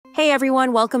Hey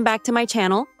everyone, welcome back to my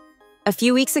channel. A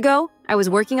few weeks ago, I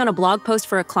was working on a blog post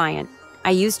for a client.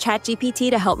 I used ChatGPT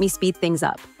to help me speed things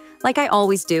up, like I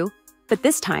always do, but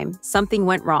this time, something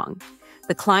went wrong.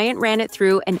 The client ran it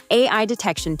through an AI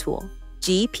detection tool,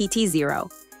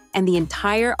 GPTZero, and the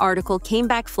entire article came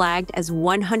back flagged as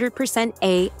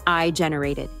 100% AI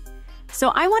generated. So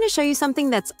I want to show you something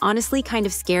that's honestly kind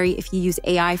of scary if you use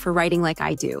AI for writing like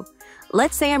I do.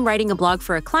 Let's say I'm writing a blog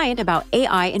for a client about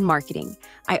AI in marketing.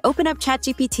 I open up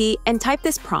ChatGPT and type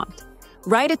this prompt.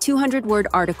 Write a 200-word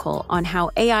article on how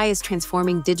AI is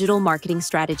transforming digital marketing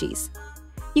strategies.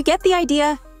 You get the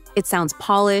idea? It sounds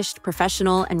polished,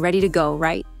 professional, and ready to go,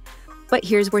 right? But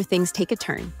here's where things take a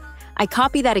turn. I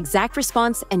copy that exact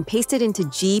response and paste it into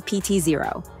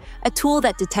GPTZero, a tool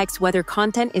that detects whether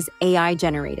content is AI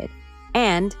generated.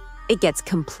 And it gets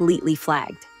completely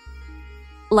flagged.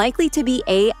 Likely to be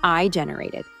AI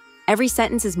generated. Every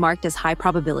sentence is marked as high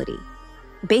probability.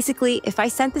 Basically, if I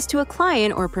sent this to a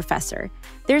client or a professor,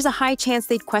 there's a high chance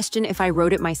they'd question if I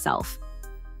wrote it myself.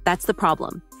 That's the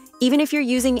problem. Even if you're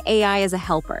using AI as a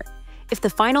helper, if the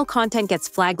final content gets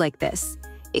flagged like this,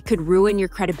 it could ruin your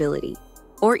credibility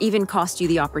or even cost you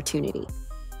the opportunity.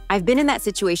 I've been in that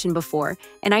situation before,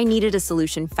 and I needed a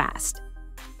solution fast.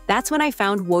 That's when I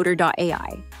found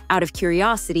Woter.ai. Out of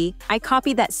curiosity, I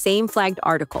copied that same flagged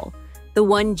article, the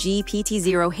one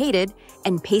GPTZero hated,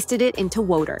 and pasted it into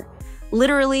Woter.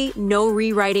 Literally no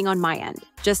rewriting on my end,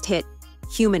 just hit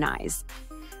humanize.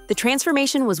 The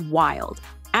transformation was wild.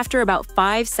 After about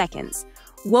 5 seconds,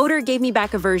 Woter gave me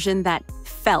back a version that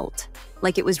felt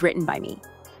like it was written by me.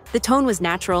 The tone was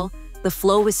natural, the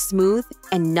flow was smooth,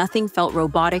 and nothing felt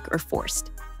robotic or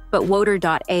forced. But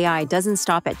Woter.ai doesn't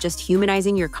stop at just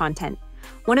humanizing your content.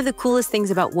 One of the coolest things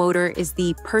about Woter is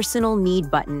the personal need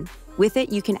button. With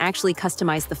it, you can actually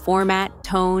customize the format,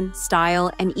 tone, style,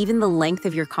 and even the length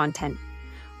of your content.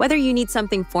 Whether you need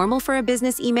something formal for a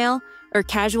business email or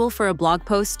casual for a blog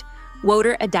post,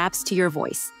 Woter adapts to your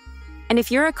voice. And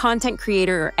if you're a content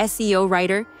creator or SEO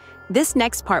writer, this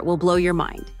next part will blow your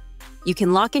mind. You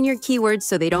can lock in your keywords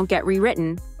so they don't get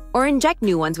rewritten, or inject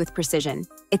new ones with precision.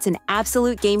 It's an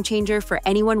absolute game changer for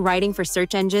anyone writing for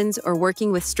search engines or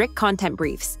working with strict content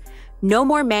briefs. No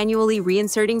more manually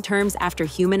reinserting terms after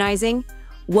humanizing.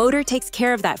 Woter takes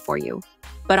care of that for you.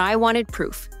 But I wanted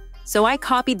proof. So I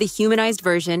copied the humanized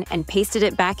version and pasted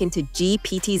it back into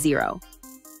GPTZero.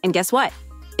 And guess what?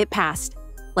 It passed.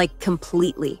 Like,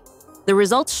 completely. The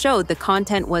results showed the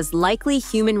content was likely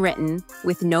human-written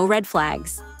with no red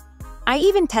flags. I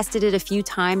even tested it a few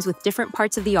times with different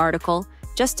parts of the article,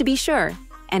 just to be sure,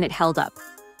 and it held up.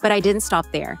 But I didn't stop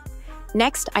there.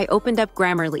 Next, I opened up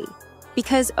Grammarly.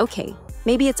 Because, okay,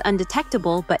 maybe it's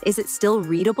undetectable, but is it still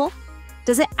readable?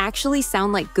 Does it actually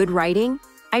sound like good writing?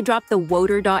 I dropped the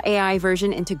Woter.ai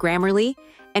version into Grammarly,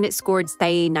 and it scored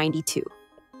 92.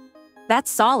 That's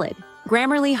solid.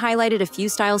 Grammarly highlighted a few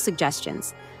style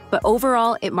suggestions, but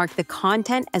overall, it marked the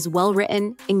content as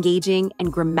well-written, engaging,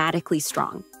 and grammatically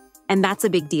strong. And that's a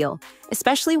big deal,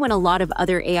 especially when a lot of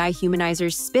other AI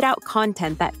humanizers spit out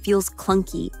content that feels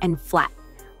clunky and flat.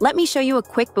 Let me show you a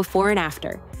quick before and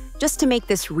after, just to make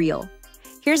this real.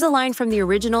 Here's a line from the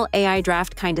original AI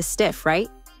draft, kinda stiff, right?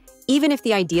 Even if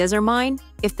the ideas are mine,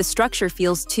 if the structure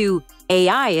feels too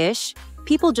AI-ish,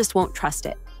 people just won't trust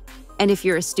it. And if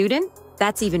you're a student,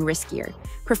 that's even riskier.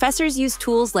 Professors use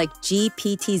tools like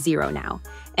GPTZero now,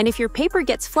 and if your paper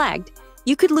gets flagged,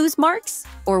 you could lose marks,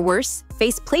 or worse,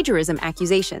 face plagiarism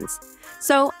accusations.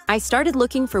 So I started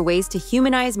looking for ways to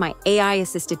humanize my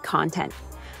AI-assisted content.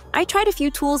 I tried a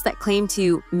few tools that claim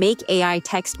to make AI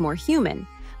text more human,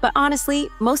 but honestly,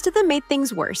 most of them made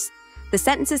things worse. The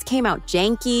sentences came out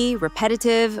janky,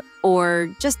 repetitive, or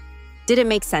just didn't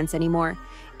make sense anymore.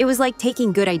 It was like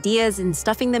taking good ideas and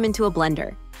stuffing them into a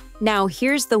blender. Now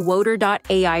here's the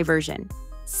Woter.ai version.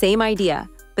 Same idea,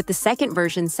 but the second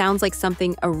version sounds like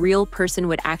something a real person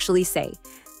would actually say.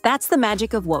 That's the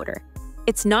magic of Woter.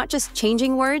 It's not just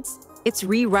changing words, it's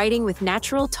rewriting with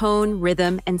natural tone,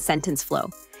 rhythm, and sentence flow.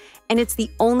 And it's the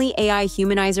only AI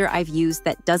humanizer I've used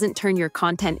that doesn't turn your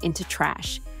content into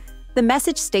trash. The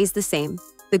message stays the same,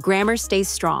 the grammar stays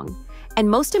strong, and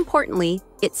most importantly,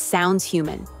 it sounds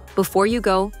human. Before you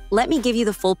go, let me give you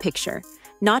the full picture,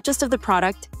 not just of the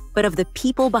product, but of the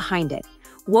people behind it.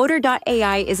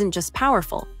 Woter.ai isn't just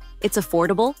powerful, it's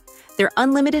affordable. Their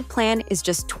unlimited plan is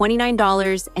just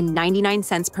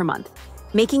 $29.99 per month,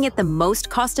 making it the most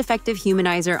cost-effective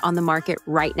humanizer on the market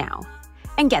right now.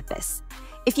 And get this,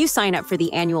 if you sign up for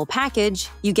the annual package,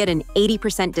 you get an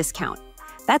 80% discount.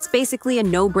 That's basically a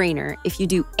no-brainer if you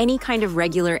do any kind of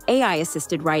regular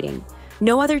AI-assisted writing.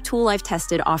 No other tool I've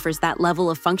tested offers that level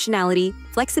of functionality,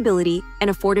 flexibility, and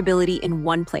affordability in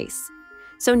one place.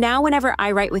 So now whenever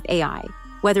I write with AI,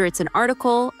 whether it's an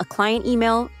article, a client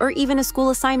email, or even a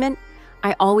school assignment,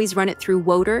 I always run it through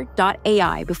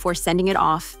Woter.ai before sending it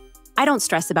off. I don't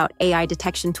stress about AI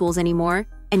detection tools anymore,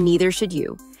 and neither should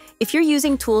you. If you're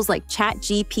using tools like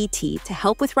ChatGPT to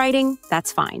help with writing,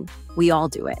 that's fine. We all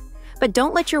do it. But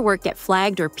don't let your work get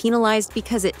flagged or penalized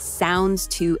because it sounds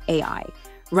too AI.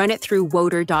 Run it through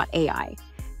Woter.ai.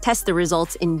 Test the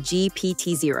results in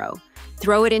GPTZero.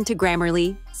 Throw it into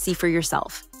Grammarly, see for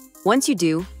yourself. Once you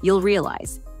do, you'll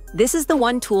realize this is the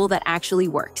one tool that actually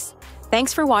works.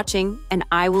 Thanks for watching, and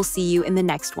I will see you in the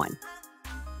next one.